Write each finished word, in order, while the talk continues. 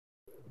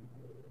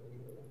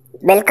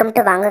Welcome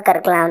to வாங்க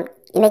கற்கலாம்.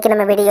 இன்றைக்கி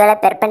நம்ம வீடியோவில்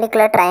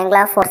பெர்பெண்டிகுலர்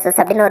ட்ரையாங்குலர் ஃபோர்ஸஸ்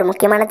அப்படின்னு ஒரு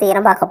முக்கியமான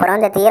தியரம் பார்க்க போகிறோம்.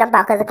 இந்த தியரம்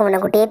பார்க்கறதுக்கு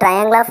முன்னாடி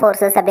ட்ரையாங்குலர்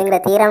ஃபோர்ஸஸ் அப்படிங்கிற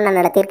தியரம் நான்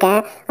நடத்தியிருக்கேன்.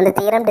 அந்த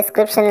தியரம்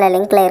டிஸ்கிரிப்ஷனில்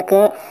லிங்க்கில்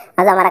இருக்குது.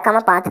 அதை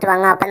மறக்காமல் பார்த்துட்டு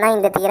வாங்க. அப்போ தான்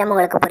இந்த தியரம்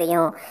உங்களுக்கு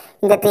புரியும்.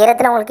 இந்த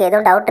தியரத்தில் உங்களுக்கு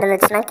எதுவும் டவுட்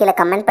இருந்துச்சுன்னா கீழே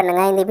கமெண்ட்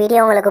பண்ணுங்கள். இந்த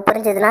வீடியோ உங்களுக்கு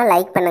புரிஞ்சதுன்னா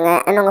லைக் பண்ணுங்கள்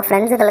அண்ட் உங்கள்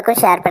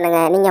ஃப்ரெண்ட்ஸுகளுக்கும் ஷேர்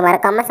பண்ணுங்கள். நீங்கள்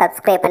மறக்காமல்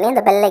சப்ஸ்கிரைப் பண்ணி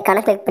அந்த பெல்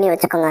ஐக்கானை கிளிக் பண்ணி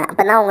வச்சுக்கோங்க.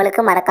 அப்போ தான்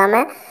உங்களுக்கு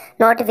மறக்காமல்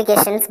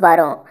நோட்டிஃபிகேஷன்ஸ்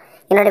வரும்.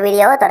 என்னோடய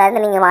வீடியோவை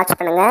தொடர்ந்து நீங்கள் வாட்ச்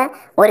பண்ணுங்கள்.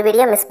 ஒரு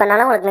வீடியோ மிஸ்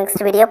பண்ணாலும் உங்களுக்கு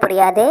நெக்ஸ்ட் வீடியோ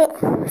புரியாது.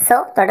 ஸோ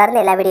தொடர்ந்து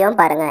எல்லா வீடியோவும்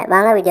பாருங்கள்.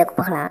 வாங்க வீடியோக்கு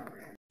போகலாம்.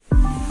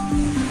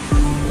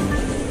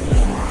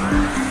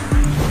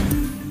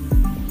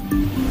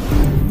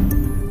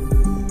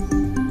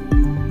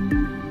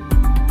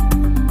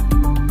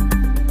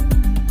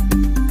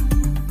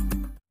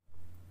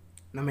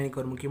 நம்ம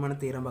இன்றைக்கி ஒரு முக்கியமான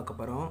தியரம் பார்க்க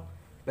போகிறோம்.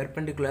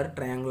 Perpendicular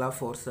triangular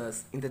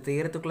forces. இந்த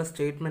தியரத்துக்குள்ளே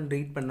ஸ்டேட்மெண்ட்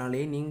ரீட்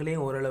பண்ணாலே நீங்களே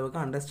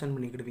ஓரளவுக்கு அண்டர்ஸ்டாண்ட்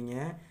பண்ணிக்கிடுவீங்க.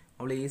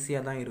 அவ்வளோ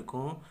ஈஸியாக தான்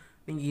இருக்கும்.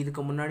 நீங்கள்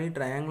இதுக்கு முன்னாடி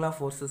ட்ரையாங்குலர்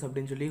ஃபோர்ஸஸ்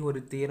அப்படின்னு சொல்லி ஒரு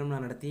தியரம்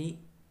நான் நடத்தி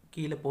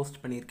கீழே போஸ்ட்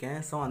பண்ணியிருக்கேன்.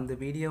 ஸோ அந்த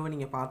வீடியோவை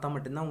நீங்கள் பார்த்தா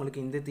மட்டும்தான்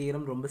உங்களுக்கு இந்த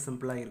தியரம் ரொம்ப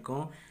சிம்பிளாக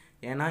இருக்கும்.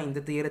 ஏன்னா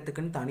இந்த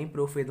தியரத்துக்குன்னு தனி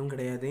ப்ரூஃப் எதுவும்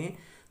கிடையாது.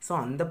 ஸோ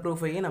அந்த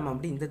ப்ரூஃபையே நம்ம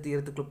அப்படி இந்த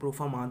தியரத்துக்குள்ள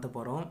ப்ரூஃபாக மாற்ற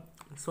போகிறோம்.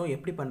 ஸோ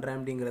எப்படி பண்ணுறேன்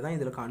அப்படிங்கிறது தான்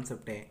இதில்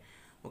கான்செப்டே.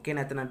 ஓகே,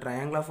 நான்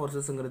ட்ரையாங்குலர்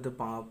ஃபோர்ஸஸ்ங்கிறது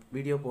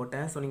வீடியோ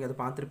போட்டேன். ஸோ நீங்கள் அதை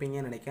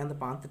பார்த்துருப்பீங்கன்னு நினைக்கிறேன். அதை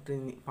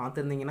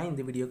பார்த்துருந்தீங்கன்னா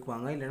இந்த வீடியோக்கு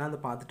வாங்க, இல்லைனா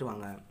அதை பார்த்துட்டு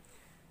வாங்க.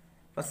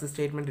 ஃபஸ்ட்டு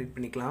ஸ்டேட்மெண்ட் ரீட்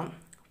பண்ணிக்கலாம்.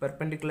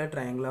 Perpendicular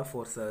triangular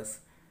forces.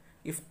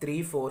 If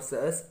three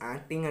forces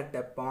acting at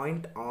a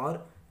point are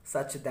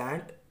such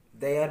that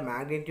their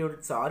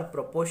magnitudes are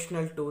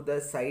proportional to the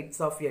sides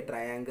of a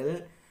triangle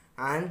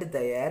and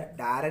their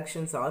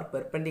directions are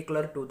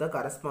perpendicular to the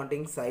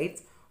corresponding sides,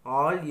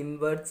 all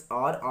inwards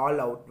or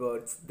all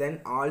outwards, then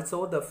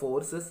also the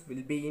forces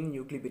will be in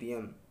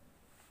equilibrium.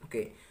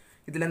 Okay,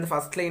 இதில் இந்த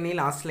first லைனே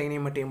last லைனே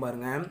மட்டும்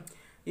பாருங்கள்.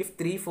 If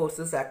three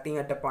forces acting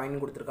at a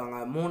point கொடுத்துருக்காங்க.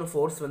 3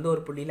 force வந்து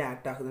ஒரு புள்ளியில்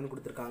ஆக்ட் ஆகுதுன்னு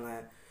கொடுத்துருக்காங்க.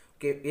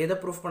 ஓகே, எதை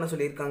ப்ரூஃப் பண்ண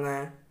சொல்லியிருக்காங்க?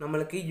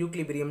 நம்மளுக்கு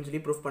யூக்லிபிரியம்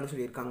சொல்லி ப்ரூஃப் பண்ண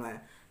சொல்லியிருக்காங்க.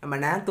 நம்ம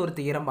நேற்று ஒரு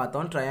தியரம்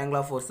பார்த்தோம்,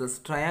 ட்ரையாங்குலர் ஃபோர்ஸஸ்.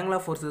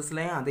 ட்ரையாங்குலர்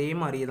ஃபோர்ஸஸ்லேயும் அதே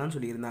மாதிரியே தான்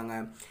சொல்லியிருந்தாங்க.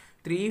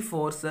 3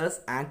 forces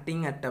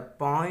acting at a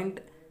point.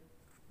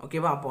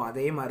 ஓகேவா? அப்போது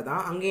அதே மாதிரி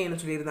தான் அங்கேயும் என்ன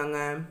சொல்லியிருந்தாங்க?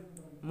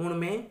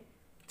 3மே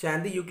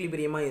சேர்ந்து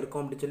யூக்லிபிரியமாக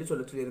இருக்கும் அப்படின்னு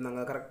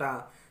சொல்லியிருந்தாங்க. கரெக்டாக?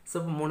 ஸோ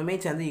இப்போ 3மே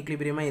சேர்ந்து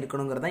ஈக்லிபிரியமாக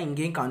இருக்கணுங்கிறது தான்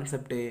இங்கேயும்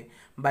கான்செப்ட்டு.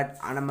 பட்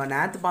நம்ம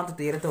நேற்று பார்த்த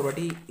தியரத்தை ஒரு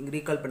வாட்டி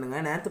ரீகால்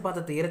பண்ணுங்கள். நேற்று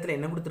பார்த்த தியரத்தில்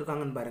என்ன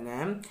கொடுத்துருக்காங்கன்னு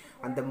பாருங்கள்.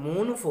 அந்த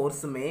 3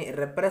 ஃபோர்ஸுமே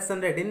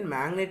represented in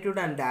magnitude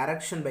and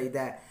direction by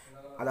the,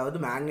 அதாவது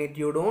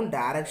மேக்னிடியூடும்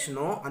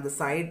டைரக்ஷனும் அந்த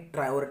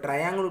ஒரு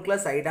ட்ரையாங்குலுக்குள்ள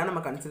சைடாக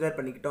நம்ம கன்சிடர்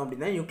பண்ணிக்கிட்டோம்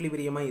அப்படின்னா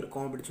யூக்லிபிரியமாக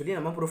இருக்கும் அப்படின்னு சொல்லி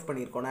நம்ம ப்ரூஃப்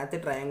பண்ணியிருக்கோம்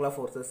நேற்று ட்ரையாங்குலர்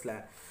ஃபோர்ஸஸில்.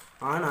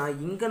 ஆனால்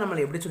இங்கே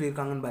நம்மளை எப்படி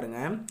சொல்லியிருக்காங்கன்னு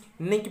பாருங்கள்.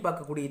 இன்றைக்கி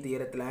பார்க்கக்கூடிய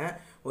தியரத்தில்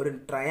ஒரு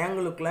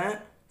ட்ரையாங்குலுக்குள்ள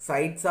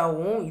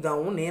சைட்ஸாகவும்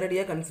இதாகவும்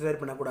நேரடியாக கன்சிடர்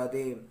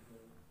பண்ணக்கூடாது.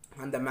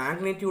 அந்த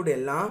மேக்னிடியூட்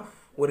எல்லாம்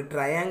ஒரு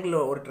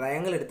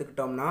ட்ரையாங்கிள்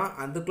எடுத்துக்கிட்டோம்னா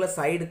அதுக்குள்ளே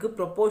சைடுக்கு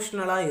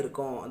ப்ரொப்போஷ்னலாக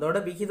இருக்கும், அதோட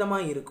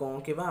விகிதமாக இருக்கும்.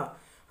 ஓகேவா?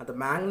 அந்த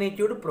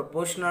மேக்னிடியூடு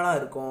ப்ரொப்போஷ்னலாக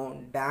இருக்கும்,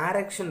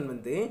 டைரக்ஷன்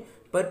வந்து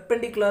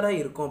பெர்பெண்டிகுலராக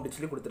இருக்கும் அப்படின்னு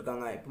சொல்லி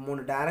கொடுத்துருக்காங்க. இப்போ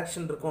 3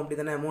 டைரக்ஷன் இருக்கும் அப்படி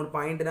தானே. 3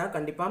 பாயிண்ட்னா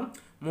கண்டிப்பாக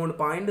 3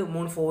 பாயிண்ட்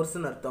 3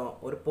 ஃபோர்ஸ்ன்னு அர்த்தம்.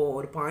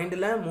 ஒரு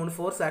பாயிண்டில் 3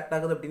 ஃபோர்ஸ் ஆக்ட்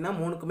ஆகுது அப்படின்னா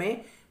 3க்குமே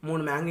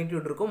 3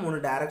 மேக்னிடியூட் இருக்கும்,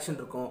 3 டைரக்ஷன்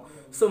இருக்கும்.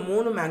 ஸோ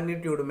 3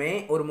 மேக்னிடியூடுமே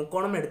ஒரு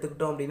முக்கோணம்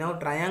எடுத்துக்கிட்டோம் அப்படின்னா, ஒரு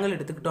ட்ரையாங்கிள்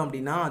எடுத்துக்கிட்டோம்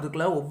அப்படின்னா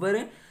அதுக்குள்ளே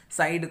ஒவ்வொரு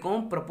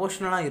சைடுக்கும்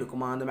ப்ரொப்போஷ்னலாக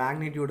இருக்குமா அந்த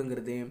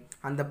மேக்னிடியூடுங்கிறது.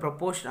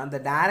 அந்த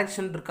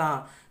டைரக்ஷன் இருக்கா?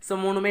 ஸோ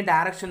 3மே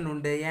டைரக்ஷன்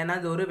உண்டு. ஏன்னா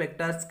இது ஒரு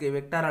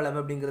வெக்டார் அளவு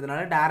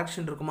அப்படிங்கிறதுனால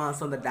டைரக்ஷன் இருக்குமா.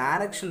 ஸோ அந்த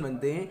டைரக்ஷன்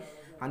வந்து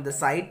அந்த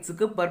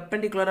சைட்ஸுக்கு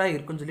பெர்பெண்டிகுலராக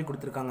இருக்குன்னு சொல்லி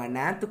கொடுத்துருக்காங்க.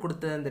 நேற்று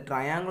கொடுத்த அந்த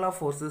ட்ரையாங்குலர்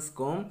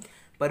ஃபோர்ஸஸ்க்கும்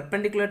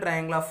பெர்பெண்டிகுலர்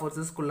ட்ரையாங்குலர்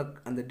ஃபோர்ஸஸ்க்குள்ள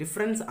அந்த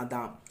டிஃப்ரென்ஸ்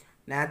அதான்.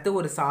 நேற்று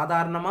ஒரு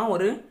சாதாரணமாக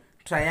ஒரு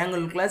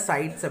ட்ரையாங்கிள்குள்ள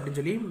சைட்ஸ் அப்படின்னு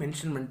சொல்லி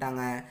மென்ஷன்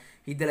பண்ணிட்டாங்க.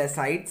 இதில்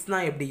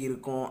சைட்ஸ்னால் எப்படி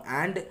இருக்கும்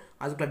அண்ட்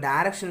அதுக்குள்ள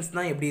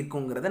டைரக்ஷன்ஸ்னால் எப்படி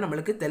இருக்குங்கிறத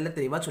நம்மளுக்கு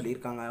தெளிவாக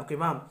சொல்லியிருக்காங்க.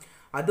 ஓகேவா?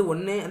 அது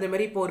ஒன்று.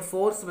 அதேமாதிரி இப்போ ஒரு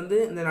ஃபோர்ஸ் வந்து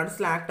இந்த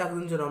நடுஸில் ஆக்ட்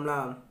ஆகுதுன்னு சொன்னோம்ல,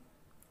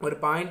 ஒரு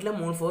பாயிண்டில்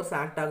 3 ஃபோர்ஸ்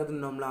ஆக்ட்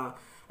ஆகுதுன்னோம்ல,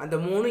 அந்த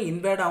 3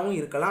 இன்வேர்டாகவும்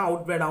இருக்கலாம்,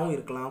 அவுட்வேர்டாகவும்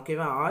இருக்கலாம்.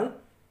 ஓகேவா? All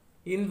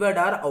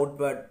inward R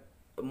outward.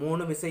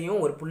 3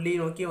 விசையும் ஒரு புள்ளி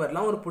நோக்கி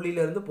வரலாம், ஒரு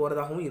புள்ளியிலேருந்து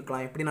போகிறதாகவும்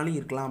இருக்கலாம், எப்படினாலும்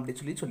இருக்கலாம்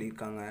அப்படின்னு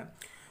சொல்லியிருக்காங்க.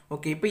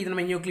 ஓகே, இப்போ இது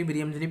நம்ம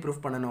யூக்லிபிரியம் சொல்லி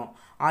ப்ரூஃப் பண்ணணும்.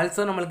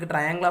 ஆல்சோ நம்மளுக்கு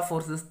ட்ரையாங்குலர்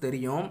ஃபோர்ஸஸ்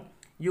தெரியும்.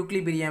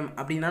 யூக்லிபிரியம்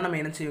அப்படின்னா நம்ம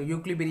என்ன செய்யும்?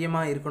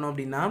 யூக்லிபிரியமாக இருக்கணும்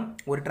அப்படின்னா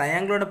ஒரு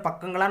ட்ரையாங்கிளோட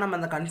பக்கங்களாக நம்ம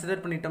அந்த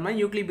கன்சிடர் பண்ணிட்டோம்னா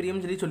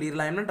யூக்லிபிரியம்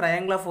சொல்லிடலாம். ஏன்னா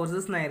ட்ரையாங்குலர்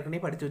ஃபோர்ஸஸ் நான்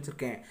ஏற்கனவே படித்து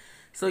வச்சுருக்கேன்.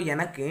 ஸோ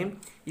எனக்கு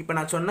இப்போ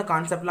நான் சொன்ன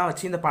கான்செப்ட்லாம்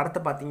வச்சு இந்த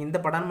படத்தை பார்த்தீங்க, இந்த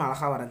படம் நம்ம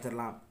அழகாக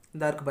வரைஞ்சிடலாம்.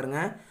 இந்த இருக்குது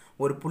பாருங்கள்.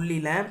 ஒரு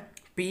புள்ளியில்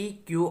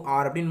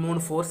PQR அப்படின்னு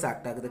 3 ஃபோர்ஸ்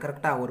ஆக்ட் ஆகுது.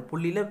 கரெக்டாக? ஒரு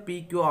புள்ளியில்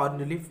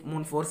PQRன்னு சொல்லி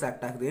 3 ஃபோர்ஸ்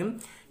ஆக்ட் ஆகுது.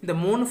 இந்த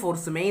 3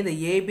 ஃபோர்ஸுமே இந்த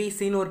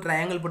ஏபிசின்னு ஒரு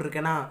ட்ரையாங்கிள்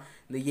போட்டிருக்கேன்னா,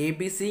 இந்த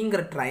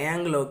ஏபிசிங்கிற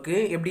ட்ரையாங்கிளுக்கு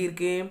எப்படி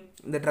இருக்குது?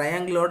 இந்த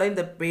ட்ரையாங்கிளோட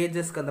இந்த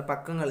பேஜஸ்க்கு இந்த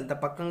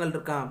பக்கங்கள்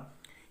இருக்கா,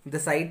 இந்த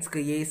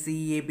சைட்ஸ்க்கு ஏசி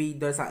ஏபி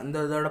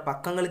இதோட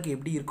பக்கங்களுக்கு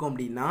எப்படி இருக்கும்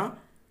அப்படின்னா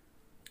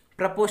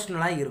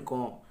ப்ரப்போர்ஷனலாக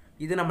இருக்கும்.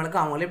 இது நம்மளுக்கு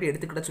அவங்களே இப்படி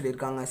எடுத்துக்கிட்ட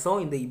சொல்லியிருக்காங்க. ஸோ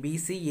இந்த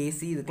பிசி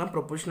ஏசி இதுக்கெலாம்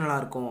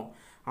ப்ரொபோஷனலாக இருக்கும்.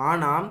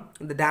 ஆனால்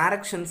இந்த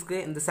டேரக்ஷன்ஸ்க்கு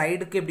இந்த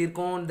சைடுக்கு எப்படி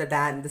இருக்கும்,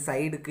 இந்த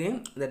சைடுக்கு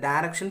இந்த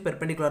டேரக்ஷன்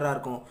பெர்பெண்டிகுலராக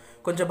இருக்கும்.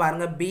 கொஞ்சம்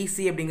பாருங்கள்,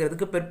 பிசி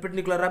அப்படிங்கிறதுக்கு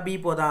பெர்பெண்டிகுலராக பி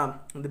போதா,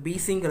 இந்த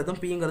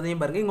பிசிங்கிறதும்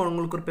பிங்கிறதையும் பாருங்கள், இங்கே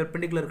உங்களுக்கு ஒரு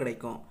பெர்பெண்டிகுலர்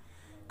கிடைக்கும்.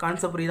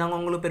 கான்செப்ட் புரியுதாங்க,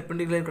 உங்களுக்கு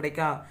பெர்பெண்டிகுலர்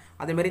கிடைக்கா.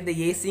 அதேமாதிரி இந்த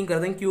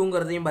ஏசிங்கிறதையும்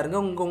கியூங்கிறதையும்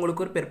பாருங்கள்,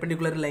 உங்களுக்கு ஒரு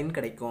பெர்பெண்டிகுலர் லைன்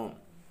கிடைக்கும்.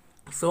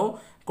 ஸோ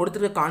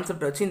கொடுத்துருக்க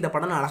கான்செப்ட் வச்சு இந்த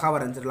படம் நான் அழகாக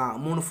வரைஞ்சிடலாம்.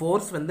 3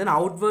 ஃபோர்ஸ் வந்து நான்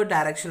அவுட்வேர்ட்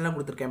டைரக்ஷனில்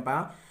கொடுத்துருக்கேன்ப்பா.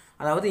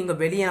 அதாவது இங்கே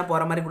வெளியே நான்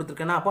போகிற மாதிரி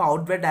கொடுத்துருக்கேன்னா அப்போ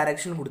அவுட்வேர்ட்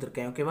டைரக்ஷன்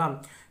கொடுத்துருக்கேன். ஓகேவா?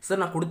 ஸோ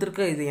நான்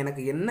கொடுத்துருக்க இது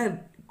எனக்கு என்ன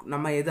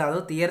நம்ம எது,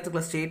 அதாவது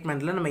தியரத்துக்குள்ள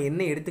ஸ்டேட்மெண்ட்டில் நம்ம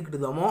என்ன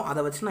எடுத்துக்கிட்டோமோ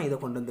அதை வச்சு நான் இதை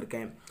கொண்டு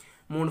வந்திருக்கேன்.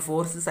 3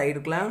 ஃபோர்ஸ்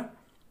சைடுக்குலாம்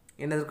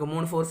என்ன இருக்குது,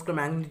 3 ஃபோர்ஸ்க்கு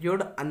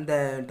மேக்னிடியூட் அந்த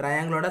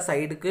ட்ரையாங்கிளோட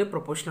சைடுக்கு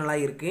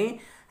ப்ரொபோஷனலாக இருக்குது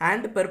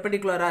அண்ட்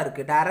பெர்பெண்டிகுலராக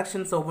இருக்குது.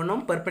 டைரக்ஷன்ஸ்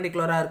ஒவ்வொன்றும்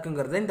பெர்பெண்டிகுலராக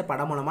இருக்குங்கிறத இந்த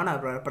படம் மூலமாக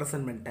நான்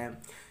ரெப்ரசென்ட் பண்ணிட்டேன்.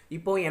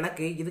 இப்போது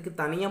எனக்கு இதுக்கு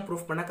தனியாக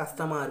ப்ரூஃப் பண்ண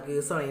கஷ்டமாக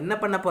இருக்குது. ஸோ என்ன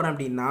பண்ண போகிறேன்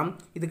அப்படின்னா,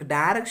 இதுக்கு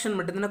டைரக்ஷன்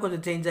மட்டும்தானே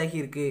கொஞ்சம் சேஞ்ச் ஆகி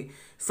இருக்குது.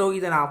 ஸோ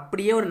இதை நான்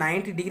அப்படியே ஒரு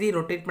 90 டிகிரி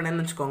ரொட்டேட்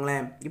பண்ணேன்னு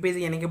வச்சுக்கோங்களேன். இப்போ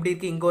இது எனக்கு எப்படி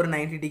இருக்குது, இங்கே ஒரு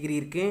 90 டிகிரி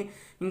இருக்குது,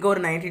 இங்கே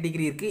ஒரு 90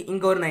 டிகிரி இருக்குது,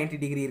 இங்கே ஒரு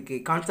 90 டிகிரி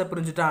இருக்குது. கான்செப்ட்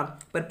புரிஞ்சுட்டா?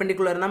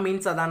 பெர்பெண்டிகுலர்னா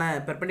மீன்ஸ் அதானே,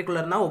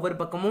 பெர்பெண்டிகுலர்னா ஒவ்வொரு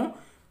பக்கமும்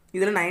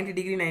இதில் 90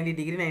 டிகிரி 90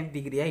 டிகிரி 90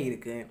 டிகிரியாக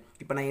இருக்குது.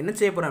 இப்போ நான் என்ன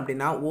செய்ய போகிறேன்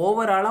அப்படின்னா,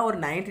 ஓவராலாக ஒரு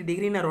 90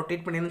 டிகிரி நான்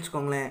ரொட்டேட் பண்ணேன்னு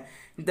வச்சுக்கோங்களேன்.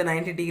 இந்த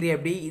 90 டிகிரி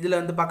அப்படி இதில்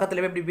வந்து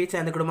பக்கத்தில் எப்படி போய்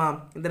சேர்ந்துக்கிடுமா,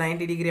 இந்த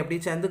 90 டிகிரி அப்படி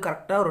சேர்ந்து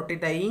கரெக்டாக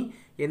ரொட்டேட் ஆகி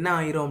என்ன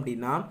ஆயிரும்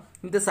அப்படின்னா,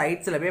 இந்த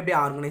சைட்ஸில் போய் அப்படியே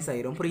ஆர்கனைஸ்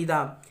ஆயிரும்.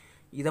 புரியுதா?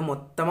 இதை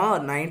மொத்தமாக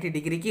ஒரு 90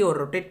 டிகிரிக்கு ஒரு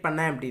ரொட்டேட்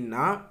பண்ணேன்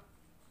அப்படின்னா,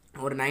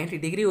 ஒரு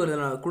 90 டிகிரி ஒரு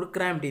நான்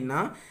கொடுக்குறேன்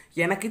அப்படின்னா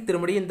எனக்கு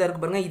திரும்படியும் இந்த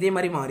இருக்கு பாருங்கள், இதே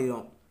மாதிரி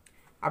மாறிடும்.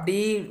 அப்படி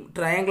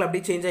ட்ரையாங்கிள் அப்படி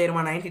சேஞ்ச்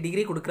ஆயிருமா, 90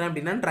 டிகிரி கொடுக்குறேன்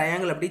அப்படின்னா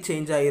ட்ரையாங்கிள் அப்படி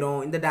சேஞ்ச் ஆயிரும்.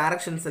 இந்த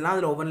டேரக்ஷன்ஸ் எல்லாம்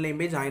அதில்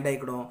ஒவ்வொன்றிலையும் போய் ஜாயிண்ட்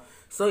ஆகிக்கிடும்.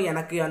 ஸோ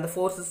எனக்கு அந்த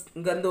ஃபோர்ஸஸ்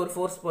இங்கேருந்து ஒரு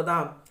ஃபோர்ஸ் போதா,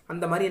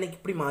 அந்த மாதிரி எனக்கு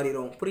இப்படி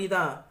மாறிடும்.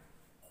 புரியுதா?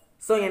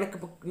 ஸோ எனக்கு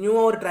இப்போ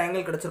நியூவாக ஒரு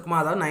ட்ரையாங்கிள் கிடச்சிருக்குமா,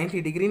 அதாவது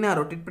 90 டிகிரி நான்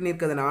ரொட்டேட்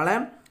பண்ணியிருக்கிறதுனால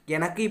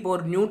எனக்கு இப்போ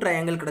ஒரு நியூ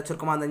ட்ரையாங்கிள்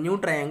கிடச்சிருக்குமா. அந்த நியூ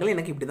ட்ரையாங்கிள்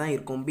எனக்கு இப்படி தான்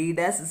இருக்கும், பி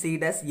டேஸ் சி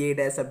டேஸ் ஏ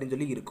டேஸ் அப்படின்னு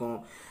சொல்லி இருக்கும்.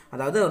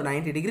 அதாவது ஒரு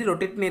 90 டிகிரி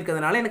ரொட்டேட்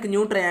பண்ணியிருக்கிறதுனால எனக்கு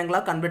நியூ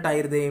ட்ரையாங்கிளாக கன்வெர்ட்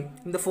ஆயிடுது.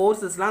 இந்த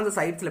ஃபோர்ஸஸ்லாம் அந்த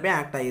சைட்ஸில் போய்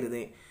ஆக்ட்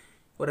ஆயிடுது.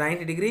 ஒரு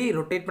 90 டிகிரி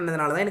ரொட்டேட்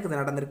பண்ணதுனால தான் எனக்கு இது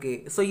நடந்திருக்கு.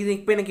 ஸோ இது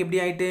இப்போ எனக்கு எப்படி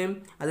ஆகிட்டு,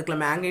 அதுக்குள்ள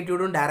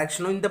மேக்னெட்டியூடும்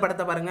டேரக்ஷனும், இந்த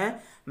படத்தை பாருங்கள்,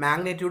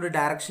 மேக்னெட்டியூடு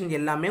டேரக்ஷன்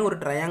எல்லாமே ஒரு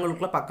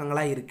ட்ரையாங்கிளுக்குள்ள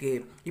பக்கங்களாக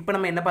இருக்குது. இப்போ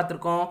நம்ம என்ன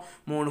பார்த்துருக்கோம்,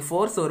 3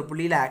 ஃபோர்ஸ் ஒரு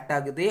புள்ளியில் ஆக்ட்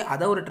ஆகுது,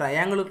 அதை ஒரு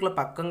ட்ரையாங்கிளுக்குள்ள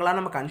பக்கங்களாக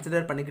நம்ம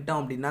கன்சிடர்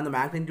பண்ணிக்கிட்டோம் அப்படின்னா அந்த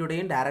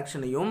மேக்னெட்டியூடையும்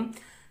டேரக்ஷனையும்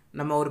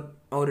நம்ம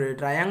ஒரு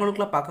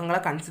ட்ரையாங்கிளுக்குள்ள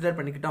பக்கங்களாக கன்சிடர்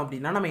பண்ணிக்கிட்டோம்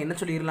அப்படின்னா நம்ம என்ன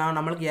சொல்லிடலாம்,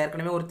 நம்மளுக்கு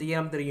ஏற்கனவே ஒரு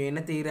தியரம் தெரியும்.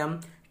 என்ன theorem?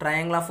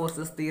 Triangle of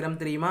forces theorem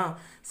தெரியுமா?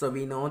 So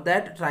we know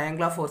that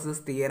triangle of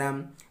forces theorem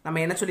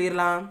நம்ம என்ன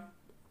சொல்லிடலாம்,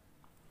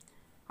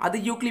 அது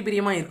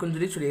யூக்லிபிரியமாக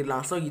இருக்குன்னு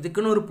சொல்லிடலாம். ஸோ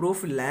இதுக்குன்னு ஒரு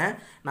ப்ரூஃப் இல்லை.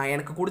 நான்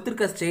எனக்கு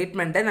கொடுத்துருக்க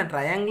ஸ்டேட்மெண்ட்டை நான்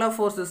ட்ரையாங்கிள் ஆஃப்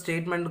ஃபோர்ஸஸ்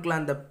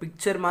ஸ்டேட்மெண்ட்டுக்குள்ள அந்த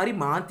பிக்சர் மாதிரி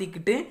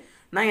மாற்றிக்கிட்டு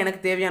நான் எனக்கு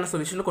தேவையான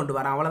சொல்யூஷனை கொண்டு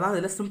வரேன். அவ்வளோதான்,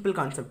 இதில் சிம்பிள்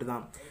கான்செப்ட்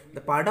தான்.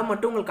 இந்த படம்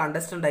மட்டும் உங்களுக்கு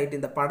அண்டர்ஸ்டாண்ட் ஆகிட்டு,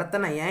 இந்த படத்தை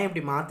நான் ஏன்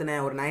இப்படி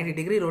மாற்றினேன், ஒரு 90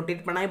 டிகிரி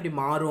ரொட்டேட் பண்ணால் இப்படி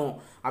மாறும்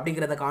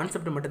அப்படிங்கிறத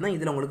கான்செப்ட் மட்டும்தான்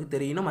இதில் உங்களுக்கு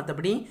தெரியணும்.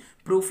 மற்றபடி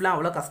ப்ரூஃப்லாம்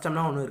அவ்வளோ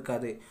கஷ்டம்லாம் ஒன்றும்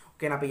இருக்காது.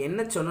 ஓகே, நான் இப்போ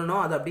என்ன சொன்னனோ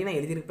அதை அப்படி நான்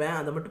எழுதியிருப்பேன்,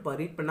 அதை மட்டும்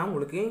ரீட் பண்ணால்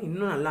உங்களுக்கு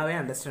இன்னும் நல்லாவே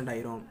அண்டர்ஸ்டாண்ட்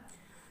ஆயிரும்.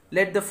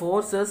 Let the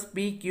forces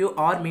B Q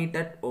R meet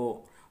at O.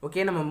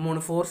 Okay, நம்ம 3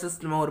 ஃபோர்ஸஸ்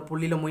நம்ம ஒரு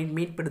புள்ளியில்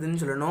மீட் பண்ணுதுன்னு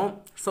சொல்லணும்.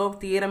 ஸோ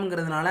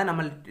தியரம்ங்கிறதுனால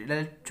நம்ம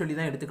சொல்லி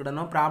தான்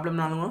எடுத்துக்கிடணும்.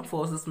 ப்ராப்ளம்னாலும்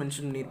ஃபோர்ஸஸ்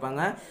மென்ஷன்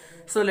பண்ணியிருப்பாங்க.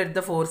 So let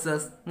the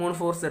forces 3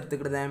 force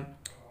எடுத்துக்கிட்டேன்.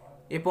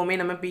 எப்போவுமே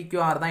நம்ம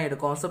பிக்யூஆர் தான்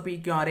எடுக்கும். ஸோ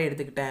பிக்யூஆரே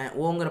எடுத்துக்கிட்டேன்.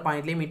 ஓங்கிற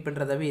பாயிண்ட்லேயே மீட்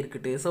பண்ணுறதாவே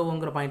இருக்குது. ஸோ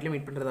ஓங்கிற பாயிண்ட்லேயே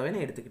மீட் பண்ணுறதாவே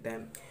நான்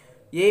எடுத்துக்கிட்டேன்.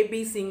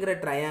 ஏபிசிங்கிற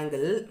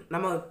ட்ரையாங்கிள்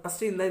நம்ம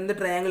ஃபஸ்ட்டு இந்த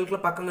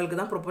ட்ரையாங்கிளுக்குள்ள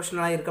பக்கங்களுக்கு தான்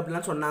ப்ரொபோஷனலாக இருக்குது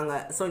அப்படிலாம் சொன்னாங்க.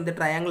 ஸோ இந்த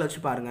ட்ரையாங்கிள்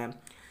வச்சு பாருங்கள்.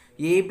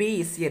 AB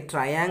is a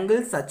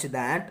triangle such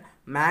that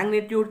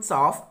magnitudes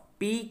of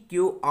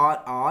PQR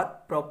are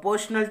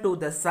proportional to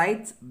the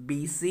sides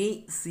BC,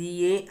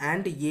 CA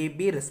and AB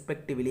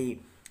respectively.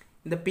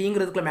 இந்த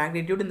Pங்கிறதுக்குள்ள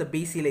மேக்னிடியூட் இந்த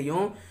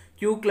BCலையும்,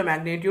 Qக்குள்ள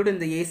மேக்னிடியூட்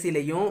இந்த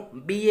ACலையும்,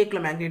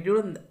 BAக்குள்ள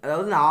மேக்னிடியூட்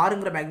அதாவது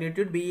Rங்கிற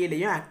மேக்னிடியூட்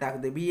BAலையும் ஆக்ட்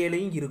ஆகுது,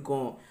 BAலையும்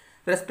இருக்கும்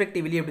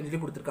ரெஸ்பெக்டிவ்லி அப்படின்னு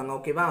சொல்லி கொடுத்துருக்காங்க.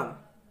 ஓகேவா?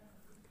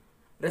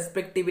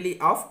 Respectively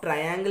of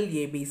triangle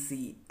ABC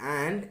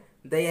and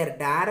their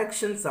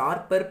directions are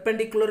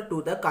perpendicular to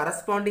the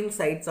corresponding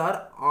sides are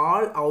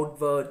all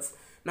outwards.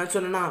 நான்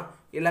சொன்னேன்னா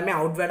எல்லாமே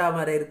அவுட்வேர்டாக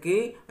வர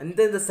இருக்குது.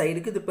 இந்த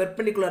சைடுக்கு இது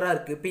பெர்பெண்டிகுலராக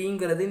இருக்குது.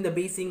 பிங்கிறது இந்த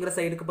பிசிங்கிற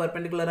சைடுக்கு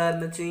பெர்பெண்டிகுலராக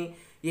இருந்துச்சு,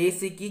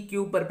 ஏசிக்கு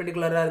கியூ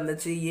பெர்பெண்டிகுலராக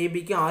இருந்துச்சு,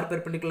 ஏபிக்கு ஆர்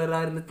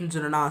பெர்பெண்டிகுலராக இருந்துச்சுன்னு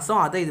சொன்னா. ஸோ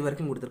அதை இது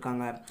வரைக்கும்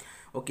கொடுத்துருக்காங்க.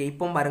 ஓகே,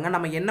 இப்போ பாருங்கள்,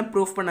 நம்ம என்ன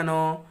ப்ரூஃப்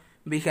பண்ணணும்,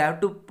 we have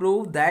to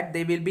prove that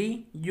they will be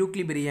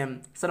equilibrium.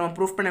 So நம்ம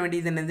ப்ரூஃப் பண்ண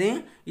வேண்டியது என்னது,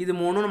 இது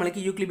மூணும்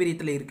நம்மளுக்கு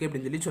யூக்லிபிரியத்தில் இருக்குது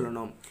அப்படின்னு சொல்லி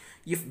சொல்லணும்.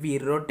 If we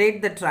rotate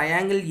the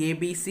triangle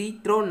ABC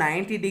through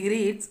 90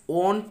 degree its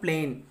own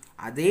plane,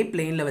 அதே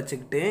பிளேனில்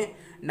வச்சுக்கிட்டு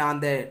நான்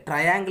அந்த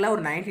ட்ரையாங்கிளை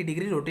ஒரு 90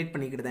 டிகிரி ரொட்டேட்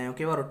பண்ணிக்கிட்டேன்.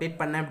 ஓகேவா? ரொட்டேட்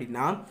பண்ணேன்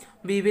அப்படின்னா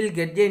we will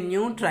get a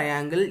new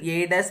triangle A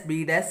dash B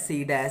dash C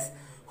dash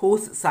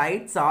whose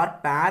sides are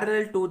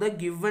parallel to the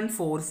given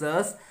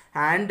forces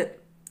and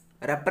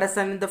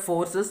represent the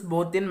forces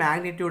both in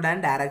magnitude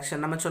and direction.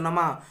 நம்ம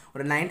சொன்னோமா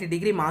ஒரு 90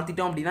 degree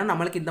மாற்றிட்டோம் அப்படின்னா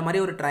நம்மளுக்கு இந்த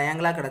மாதிரி ஒரு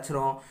ட்ரையாங்கிளாக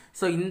கிடச்சிரும்.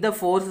 ஸோ இந்த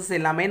ஃபோர்ஸஸ்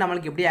எல்லாமே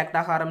நம்மளுக்கு எப்படி ஆக்ட்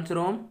ஆக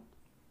ஆரம்பிச்சிரும்,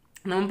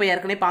 நம்ம இப்போ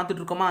ஏற்கனவே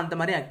பார்த்துட்டு இருக்கோமா அந்த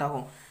மாதிரி ஆக்ட்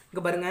ஆகும்.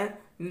 இங்கே பாருங்கள்,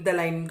 இந்த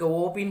லைன் இங்கே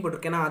ஓபின்னு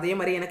போட்டிருக்கேன்னா அதே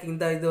மாதிரி எனக்கு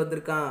இந்த இது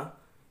வந்திருக்கான்.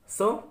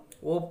 ஸோ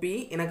ஓபி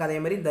எனக்கு அதே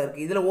மாதிரி இந்த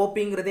இருக்குது. இதில்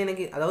ஓபிங்கிறது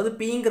எனக்கு அதாவது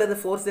பிங்கிறது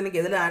ஃபோர்ஸ் எனக்கு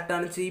எதில் ஆக்ட்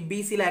ஆனிச்சு,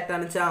 பிசியில் ஆக்ட்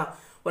ஆனிச்சா,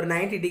 ஒரு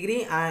 90 டிகிரி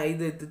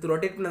இது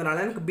ரொட்டேட்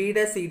பண்ணதுனால எனக்கு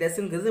பிடஸ்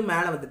சிடஸ்ங்கிறது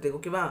மேலே வந்துட்டு.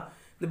 ஓகேவா,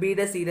 இந்த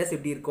பிடஸ் சிடஸ்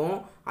எப்படி இருக்கும்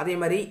அதே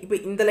மாதிரி இப்போ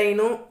இந்த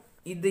லைனும்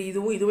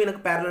இதுவும்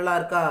எனக்கு பேரலாக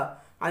இருக்கா,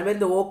 அதுமாதிரி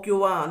இந்த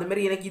ஓக்யூவா அந்த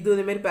மாதிரி எனக்கு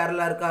இதுமாரி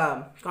பேரலாக இருக்கா.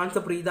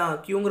 கான்செப்ட் புரியுதான்,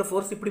 கியூங்கிற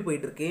ஃபோர்ஸ் இப்படி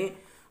போயிட்டுருக்கு.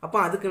 அப்போ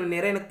அதுக்கு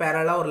நேரம் எனக்கு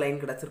பேரலாக ஒரு லைன்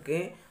கிடச்சிருக்கு.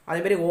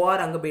 அதேமாதிரி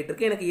ஓஆர் அங்கே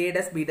போயிட்டுருக்கு, எனக்கு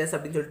ஏடஸ் பிடஸ்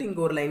அப்படின்னு சொல்லிட்டு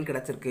இங்கே ஒரு லைன்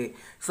கிடச்சிருக்கு.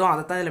 ஸோ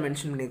அதை தான் இதில்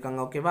மென்ஷன் பண்ணியிருக்காங்க.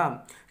 ஓகேவா,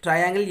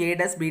 triangle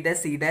Aedes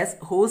பிடஸ் சிடஸ்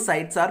whose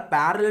sides are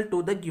parallel to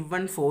the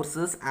given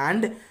forces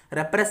and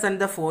represent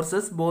the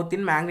forces both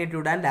in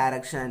magnitude and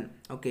direction.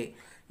 Okay,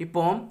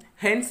 இப்போ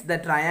hence the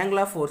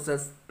triangular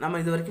forces நம்ம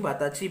இது வரைக்கும்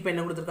பார்த்தாச்சு. இப்போ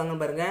என்ன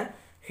கொடுத்துருக்காங்கன்னு பாருங்க.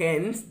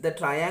 hence the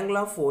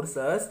triangular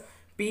forces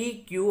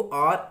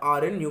PQR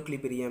are in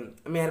equilibrium.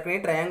 நம்ம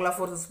ஏற்கனவே triangular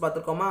forces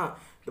பார்த்துருக்கோமா.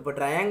 இப்போ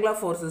triangular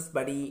forces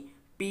படி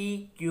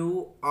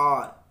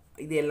PQR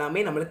இது எல்லாமே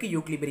நம்மளுக்கு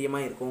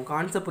யூக்லிபிரியமாக இருக்கும்.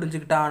 கான்செப்ட்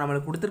புரிஞ்சுக்கிட்டா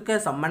நம்மளுக்கு கொடுத்துருக்க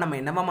சம்மை நம்ம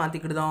என்னவா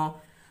மாற்றிக்கிடுதோம்,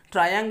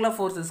 ட்ரையாங்குலர்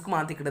ஃபோர்ஸஸ்க்கு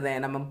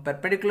மாற்றிக்கிடுதேன். நம்ம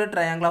பெர்பெண்டிகுலர்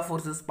ட்ரையாங்குலர்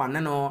ஃபோர்ஸஸ்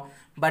பண்ணணும்.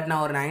 பட்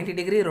நான் ஒரு 90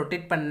 டிகிரி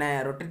ரொட்டேட்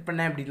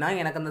பண்ணேன் அப்படின்னா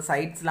எனக்கு அந்த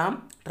சைட்ஸ்லாம்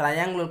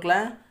ட்ரையாங்குலுக்குள்ள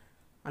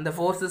அந்த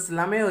ஃபோர்ஸஸ்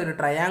எல்லாமே ஒரு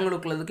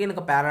ட்ரையாங்குலுக்குள்ளதுக்கு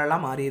எனக்கு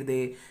பேரலாக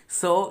மாறிடுது.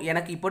 ஸோ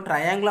எனக்கு இப்போ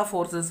ட்ரையாங்குலர்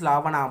ஃபோர்ஸஸ்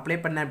லாவை நான் அப்ளை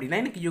பண்ணேன் அப்படின்னா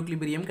எனக்கு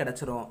யூக்லிபிரியம்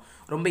கிடச்சிரும்.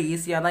 ரொம்ப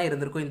ஈஸியாக தான்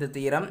இருந்திருக்கும் இந்த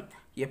தியரம்.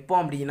 எப்போ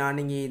அப்படின்னா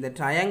நீங்கள் இந்த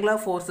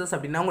ட்ரையாங்குலர் ஃபோர்ஸஸ்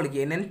அப்படின்னா உங்களுக்கு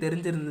என்னென்னு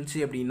தெரிஞ்சிருந்துச்சு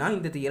அப்படின்னா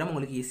இந்த தியரம்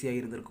உங்களுக்கு ஈஸியாக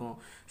இருந்திருக்கும்.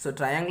 ஸோ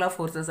ட்ரையாங்குலர்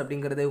ஃபோர்ஸஸ்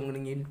அப்படிங்கிறது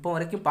நீங்கள் இப்போ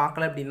வரைக்கும்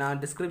பார்க்கல அப்படின்னா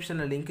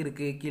டிஸ்கிரிப்ஷனில் லிங்க்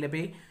இருக்குது, கீழே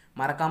போய்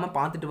மறக்காமல்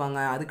பார்த்துட்டு வாங்க.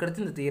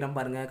 அதுக்கடுத்து இந்த தியரம்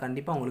பாருங்கள்,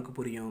 கண்டிப்பாக உங்களுக்கு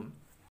புரியும்.